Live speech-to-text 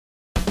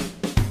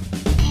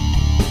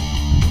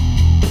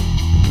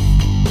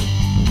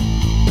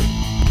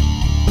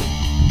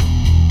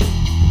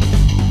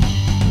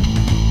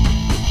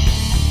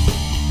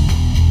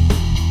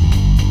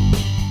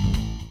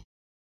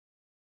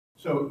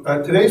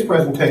Today's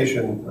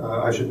presentation,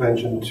 I should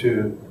mention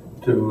to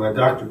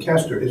Dr.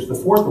 Kester, is the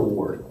fourth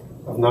award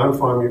of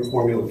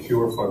non-formula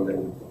cure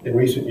funding in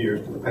recent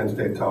years to the Penn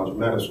State College of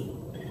Medicine.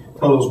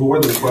 Totals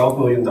more than $12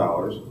 million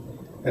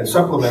and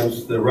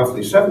supplements the roughly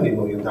 $70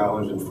 million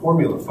in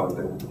formula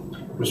funding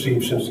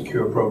received since the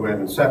CURE program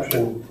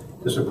inception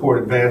to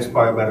support advanced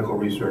biomedical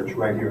research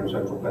right here in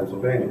central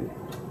Pennsylvania.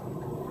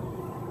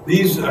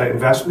 These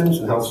investments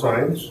in health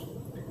science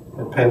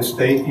at Penn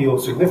State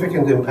yield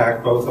significant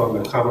impact both on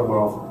the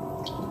Commonwealth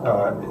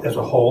as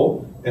a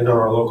whole and on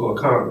our local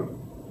economy.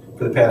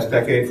 For the past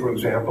decade, for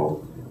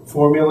example,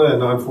 formula and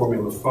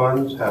non-formula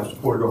funds have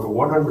supported over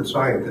 100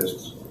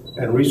 scientists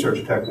and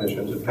research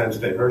technicians at Penn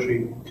State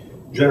Hershey,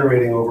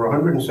 generating over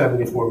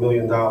 $174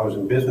 million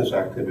in business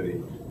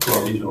activity to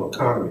our regional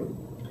economy.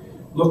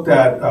 Looked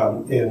at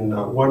in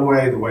one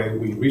way, the way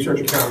we research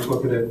accountants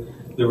look at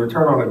it, the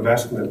return on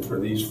investment for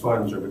these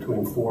funds are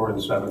between 4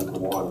 and 7 to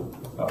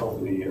 1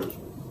 over the years.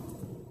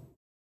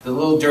 The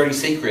little dirty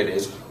secret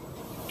is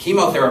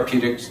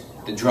chemotherapeutics,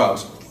 the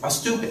drugs, are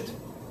stupid.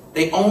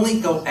 They only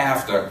go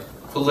after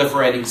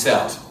proliferating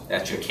cells.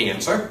 That's your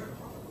cancer,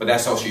 but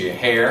that's also your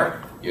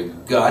hair, your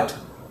gut,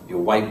 your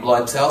white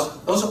blood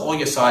cells. Those are all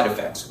your side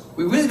effects.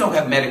 We really don't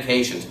have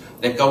medications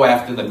that go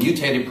after the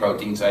mutated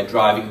proteins that are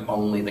driving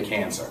only the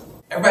cancer.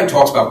 Everybody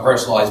talks about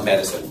personalized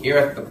medicine. Here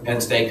at the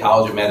Penn State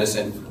College of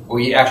Medicine,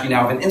 we actually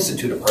now have an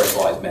Institute of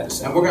Personalized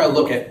Medicine. And we're going to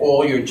look at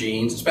all your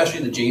genes,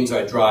 especially the genes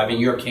that are driving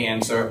your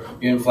cancer,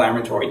 your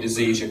inflammatory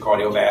disease, your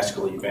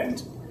cardiovascular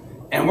event.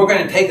 And we're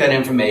going to take that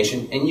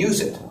information and use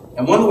it.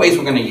 And one of the ways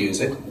we're going to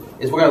use it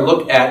is we're going to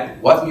look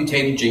at what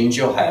mutated genes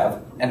you'll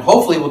have, and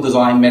hopefully we'll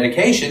design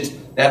medications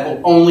that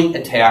will only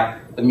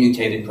attack the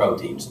mutated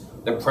proteins,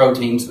 the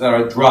proteins that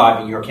are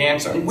driving your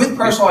cancer. And with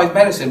personalized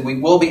medicine, we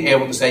will be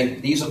able to say,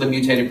 these are the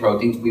mutated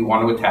proteins we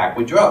want to attack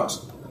with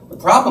drugs. The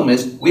problem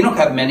is, we don't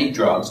have many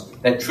drugs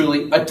that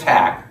truly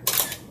attack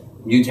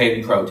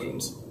mutated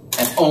proteins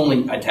and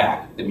only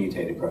attack the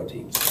mutated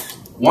proteins.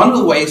 One of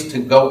the ways to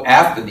go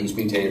after these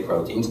mutated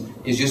proteins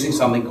is using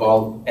something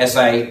called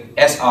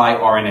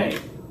siRNA.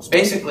 It's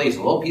basically a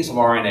little piece of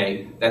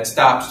RNA that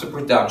stops the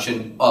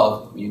production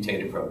of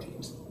mutated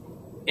proteins.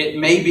 It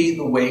may be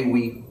the way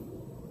we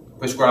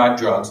prescribe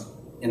drugs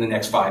in the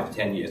next 5 to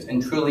 10 years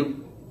and truly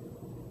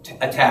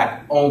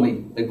attack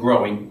only the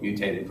growing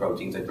mutated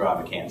proteins that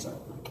drive a cancer.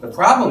 The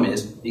problem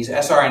is these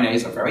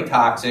siRNAs are very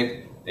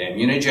toxic, they're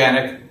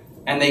immunogenic,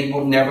 and they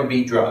will never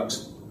be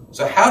drugs.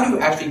 So how do you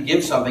actually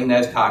give something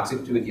that is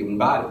toxic to a human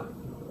body?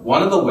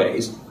 One of the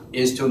ways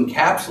is to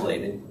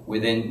encapsulate it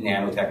within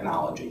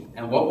nanotechnology.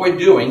 And what we're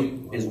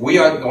doing is we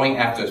are going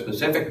after a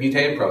specific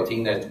mutated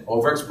protein that's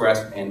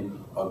overexpressed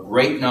in a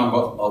great number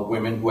of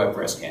women who have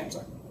breast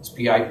cancer.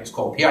 It's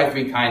called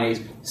PI3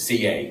 kinase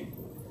CA.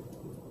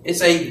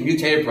 It's a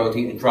mutated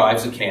protein that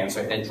drives the cancer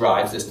and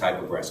drives this type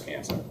of breast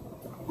cancer.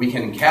 We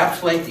can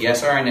encapsulate the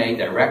siRNA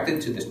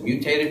directed to this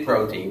mutated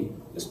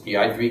protein, this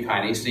PI3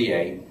 kinase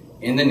CA,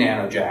 in the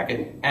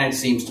nanojacket, and it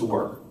seems to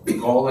work. We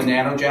call it a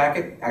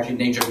nanojacket. Actually,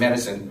 Nature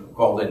Medicine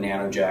called it a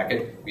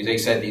nanojacket because they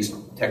said these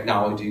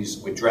technologies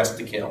were dressed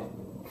to kill.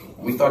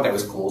 And we thought that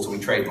was cool, so we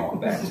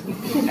trademarked that.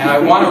 And I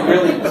want to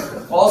really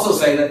also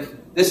say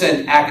that this is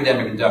an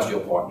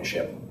academic-industrial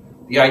partnership.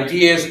 The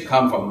ideas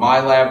come from my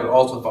lab, but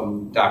also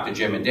from Dr.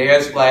 Jim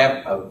Adair's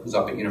lab, who's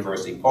up at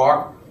University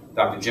Park.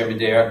 Dr. Jim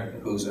Adair,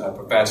 who's a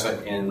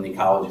professor in the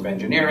College of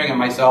Engineering, and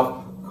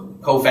myself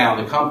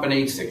co-founded the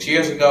company 6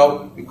 years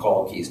ago. We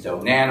call it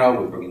Keystone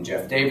Nano. We bring in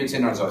Jeff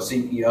Davidson as our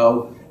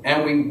CEO,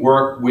 and we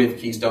work with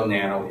Keystone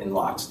Nano in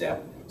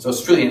lockstep. So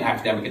it's truly an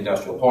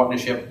academic-industrial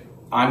partnership.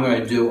 I'm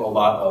going to do a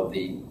lot of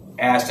the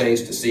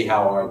assays to see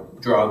how our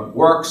drug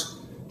works.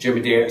 Jim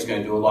Adair is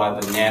going to do a lot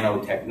of the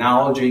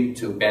nanotechnology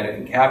to better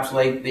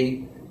encapsulate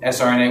the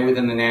siRNA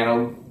within the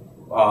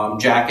nano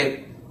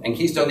jacket. And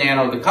Keystone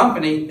Nano, the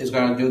company, is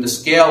going to do the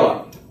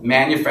scale-up,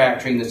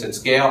 manufacturing this at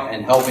scale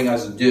and helping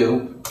us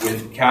do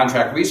with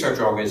contract research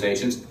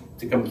organizations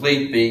to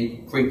complete the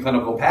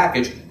preclinical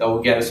package that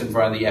will get us in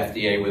front of the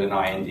FDA with an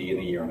IND in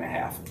a year and a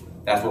half.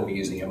 That's what we're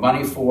using your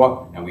money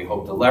for, and we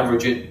hope to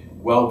leverage it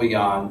well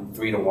beyond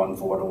 3 to 1,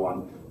 4 to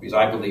 1, because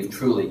I believe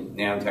truly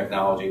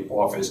nanotechnology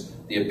offers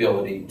the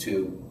ability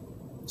to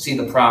see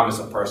the promise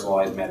of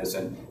personalized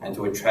medicine and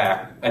to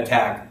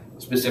attack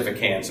specific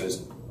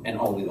cancers and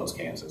only those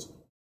cancers.